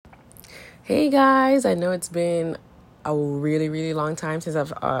Hey guys, I know it's been a really, really long time since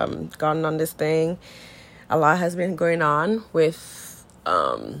I've gotten on this thing. A lot has been going on with,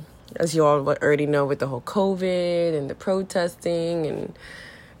 as you all already know, with the whole COVID and the protesting, and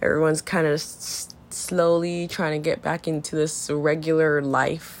everyone's kind of slowly trying to get back into this regular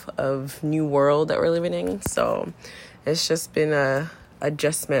life of new world that we're living in. So it's just been a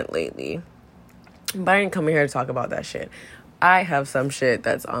adjustment lately. But I didn't come here to talk about that shit. I have some shit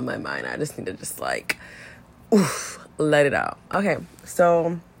that's on my mind. I just need to let it out. Okay,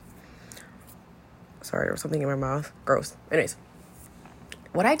 so sorry, there was something in my mouth. Gross. Anyways,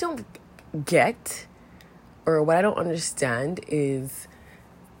 what I don't get or what I don't understand is,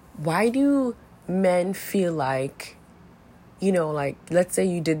 why do men feel like, let's say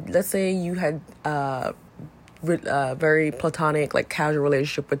you had a very platonic, casual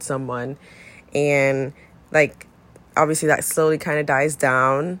relationship with someone, and obviously that slowly kind of dies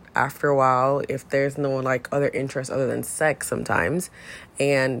down after a while if there's no other interest other than sex sometimes,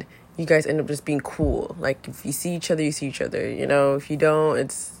 and you guys end up just being cool. If you see each other, you see each other, if you don't,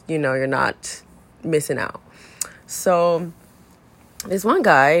 it's, you're not missing out. So this one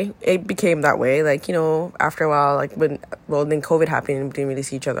guy, it became that way, after a while, then COVID happened and we didn't really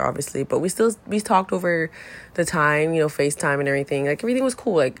see each other, obviously, but we talked over the time, FaceTime and everything, everything was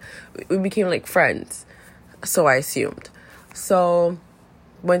cool, we became friends, so I assumed. So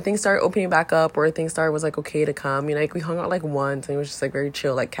when things started opening back up, or things was okay to come, we hung out once, and it was just very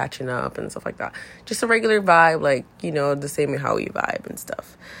chill, catching up and stuff like that, just a regular vibe, the same way how we vibe and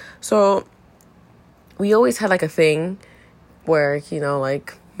stuff. So we always had a thing where, if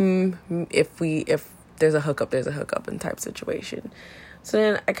there's a hookup, there's a hookup in type situation. So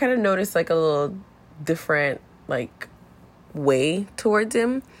then I kind of noticed a little different way towards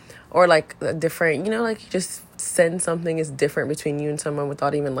him, or a different, you just sense something is different between you and someone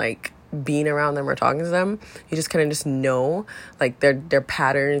without even being around them or talking to them. You just kind of just know their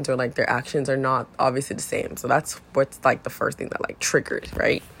patterns or their actions are not obviously the same. So that's what's the first thing that triggers,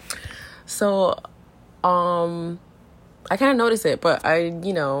 right? So I kind of notice it, but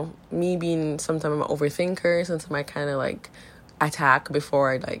me being sometimes I'm an overthinker, sometimes I kind of attack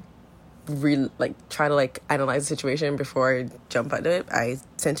before I try to analyze the situation before I jump at it. I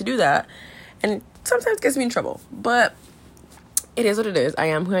tend to do that, and it sometimes gets me in trouble, but it is what it is. I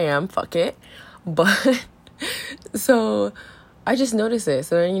am who I am, fuck it. But so I just noticed it.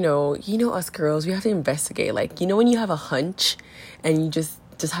 So then, us girls, we have to investigate, when you have a hunch and you just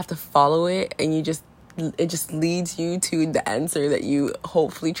have to follow it, and it just leads you to the answer that you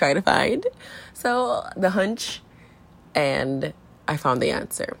hopefully try to find. So the hunch, and I found the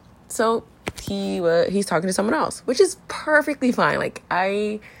answer. So he's talking to someone else, which is perfectly fine.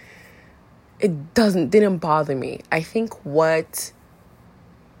 It didn't bother me. I think what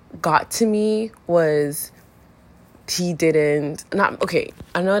got to me was I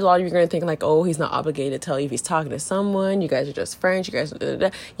know a lot of you are going to think oh, he's not obligated to tell you if he's talking to someone. You guys are just friends. You guys,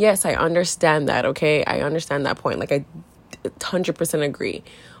 Yes, I understand that, okay? I understand that point. I 100% agree.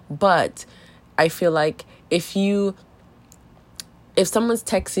 But I feel if someone's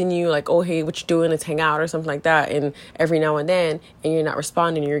texting you oh, hey, what you doing, let's hang out or something like that, and every now and then, and you're not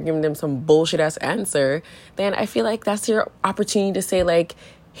responding, you're giving them some bullshit ass answer, then I feel that's your opportunity to say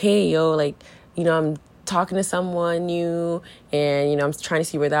hey, yo, I'm talking to someone new, and I'm trying to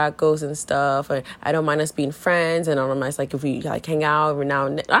see where that goes and stuff, and I don't mind us being friends, and I don't mind if we hang out every now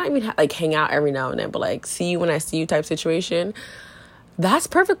and then. Not even hang out every now and then, but see you when I see you type situation. That's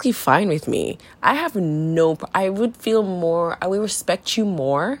perfectly fine with me. I would respect you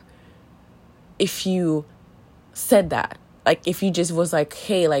more if you said that. If you just was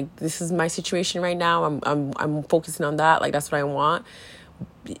hey, this is my situation right now. I'm focusing on that. That's what I want.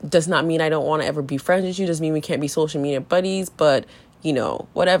 Does not mean I don't want to ever be friends with you. Doesn't mean we can't be social media buddies, but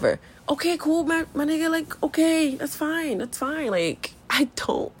whatever. Okay, cool, my nigga, okay, that's fine. I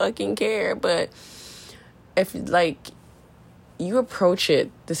don't fucking care. But if you approach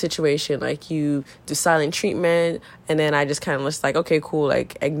the situation you do silent treatment, and then I just kind of just okay, cool,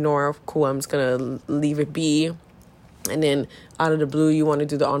 ignore, cool, I'm just gonna leave it be, and then out of the blue you want to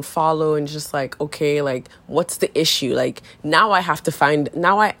do the unfollow, and just okay, what's the issue? Now I have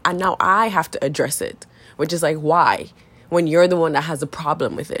to address it, which is why, when you're the one that has a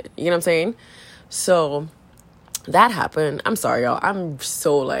problem with it, you know what I'm saying? So that happened. I'm sorry, y'all, I'm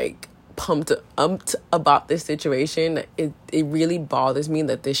so pumped about this situation. It really bothers me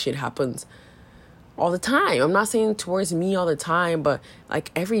that this shit happens all the time. I'm not saying towards me all the time, but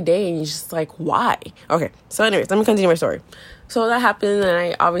like every day, and you're just like, why? Okay, so anyways, let me continue my story. So that happened,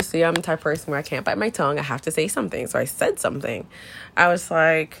 and I'm the type of person where I can't bite my tongue. I have to say something. So I said something. I was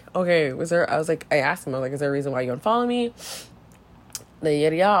like, okay, I asked him, I was like, is there a reason why you unfollow me? The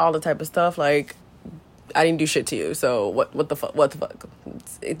yada yada, all the type of stuff. Like, I didn't do shit to you. So what the fuck?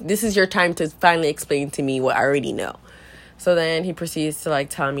 This is your time to finally explain to me what I already know. So then he proceeds to like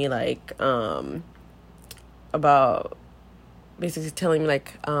tell me like, about basically telling me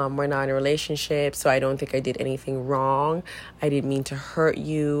like, we're not in a relationship, so I don't think I did anything wrong. I didn't mean to hurt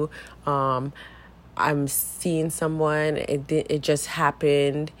you. I'm seeing someone. It just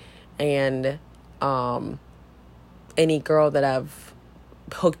happened, and any girl that I've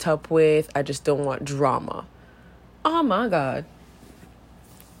hooked up with, I just don't want drama. Oh my God.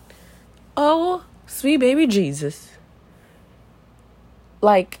 Oh, sweet baby Jesus.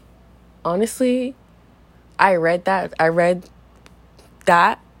 Like, honestly, I read that.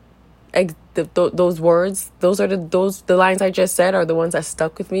 Those words, the lines I just said are the ones that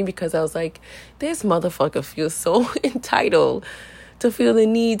stuck with me, because I was like, this motherfucker feels so entitled to feel the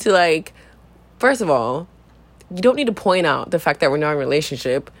need to, like, first of all, you don't need to point out the fact that we're not in a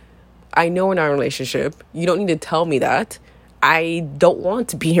relationship. I know we're not in a relationship. You don't need to tell me that. I don't want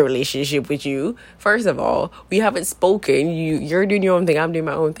to be in a relationship with you. First of all, we haven't spoken. You're doing your own thing. I'm doing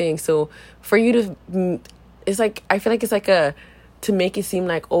my own thing. So for you to, it's like, I feel like it's like to make it seem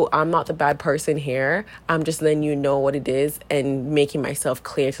like, oh, I'm not the bad person here. I'm just letting you know what it is and making myself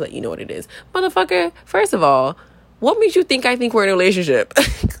clear to let you know what it is. Motherfucker, first of all, what makes you think I think we're in a relationship?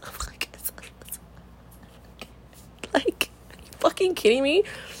 Like, are you fucking kidding me?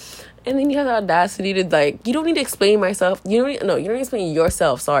 And then you have the audacity to, like, you don't need to explain myself. You don't need to explain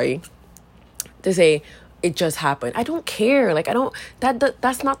yourself, sorry, to say it just happened. I don't care. Like,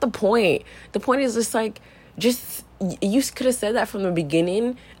 that's not the point. The point is just, like, you could have said that from the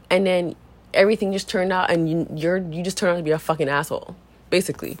beginning, and then everything just turned out, and you just turned out to be a fucking asshole,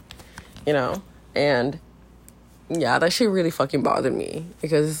 basically, you know? And, yeah, that shit really fucking bothered me,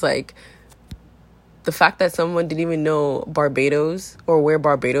 because it's, like, the fact that someone didn't even know Barbados or where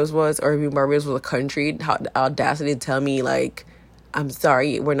Barbados was, or even Barbados was a country, how the audacity to tell me, like, I'm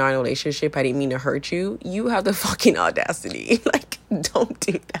sorry, we're not in a relationship, I didn't mean to hurt you. You have the fucking audacity. Like, don't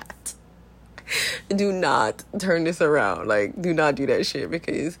do that. Do not turn this around. Like, do not do that shit,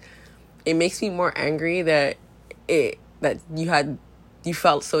 because it makes me more angry that you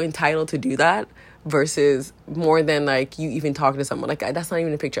felt so entitled to do that, versus more than, like, you even talking to someone. Like, that's not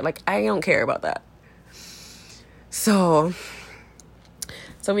even a picture. Like, I don't care about that. So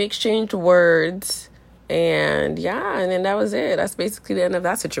we exchanged words, and yeah, and then that was it. That's basically the end of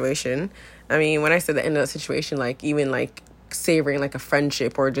that situation. I mean, when I said the end of that situation, like, even, like, savoring, like, a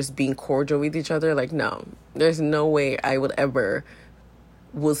friendship or just being cordial with each other, like, no. There's no way I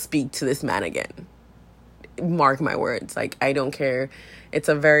will speak to this man again. Mark my words. Like, I don't care. It's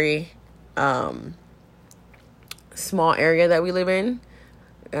a very small area that we live in,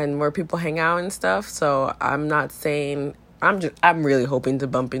 and where people hang out and stuff. So I'm not saying, I'm really hoping to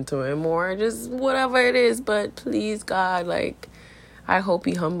bump into him more, just whatever it is. But please, God, like, I hope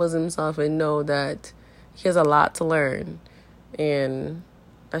he humbles himself and know that he has a lot to learn. And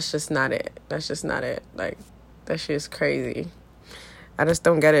that's just not it. Like, that shit is crazy. I just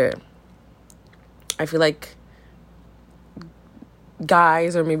don't get it. I feel like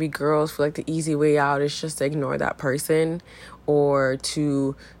guys or maybe girls feel like the easy way out is just to ignore that person, or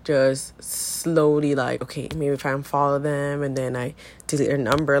to just slowly, like, okay, maybe try and follow them and then I delete their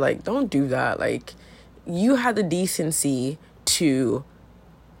number. Like, don't do that. Like, you had the decency to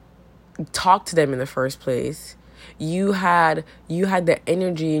talk to them in the first place. You had the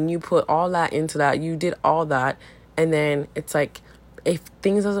energy, and you put all that into that. You did all that, and then it's like, if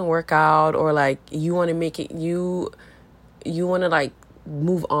things doesn't work out, or like you want to make it, you want to, like,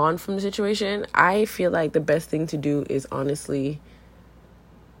 move on from the situation, I feel like the best thing to do is honestly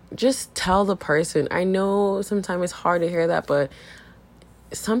just tell the person. I know sometimes it's hard to hear that, but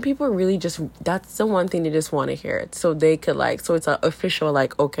some people really just, that's the one thing they just want to hear it, so they could, like, so it's an official,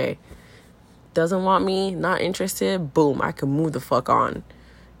 like, okay, doesn't want me, not interested, boom, I can move the fuck on,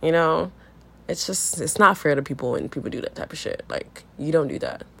 you know? It's not fair to people when people do that type of shit. Like, you don't do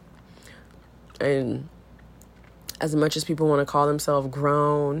that. And as much as people want to call themselves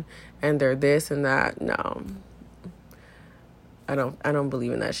grown and they're this and that, no, I don't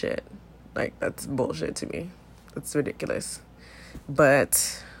believe in that shit. Like, that's bullshit to me. That's ridiculous.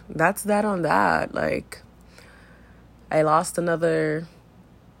 But that's that on that. Like, I lost another,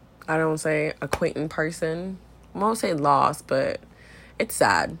 I don't say acquaintance person. I won't say lost, but it's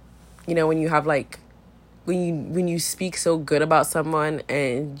sad. You know, when you have, like, when you speak so good about someone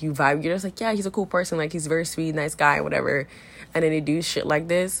and you vibe, you're just like, yeah, he's a cool person, like he's very sweet, nice guy, whatever. And then they do shit like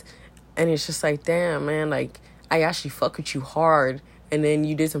this, and it's just like, damn, man, like I actually fuck with you hard, and then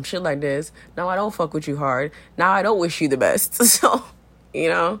you did some shit like this. Now I don't fuck with you hard. Now I don't wish you the best. So, you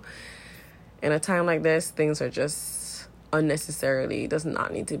know, in a time like this, things are just does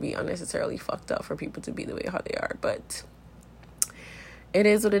not need to be unnecessarily fucked up for people to be the way how they are. But it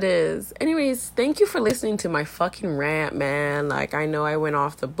is what it is. Anyways, thank you for listening to my fucking rant, man. Like, I know I went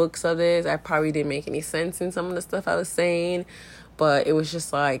off the books of this. I probably didn't make any sense in some of the stuff I was saying, but it was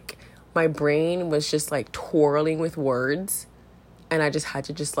just like, my brain was just like twirling with words, and I just had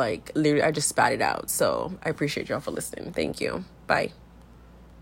to just like, literally, I just spat it out. So I appreciate y'all for listening. Thank you. Bye.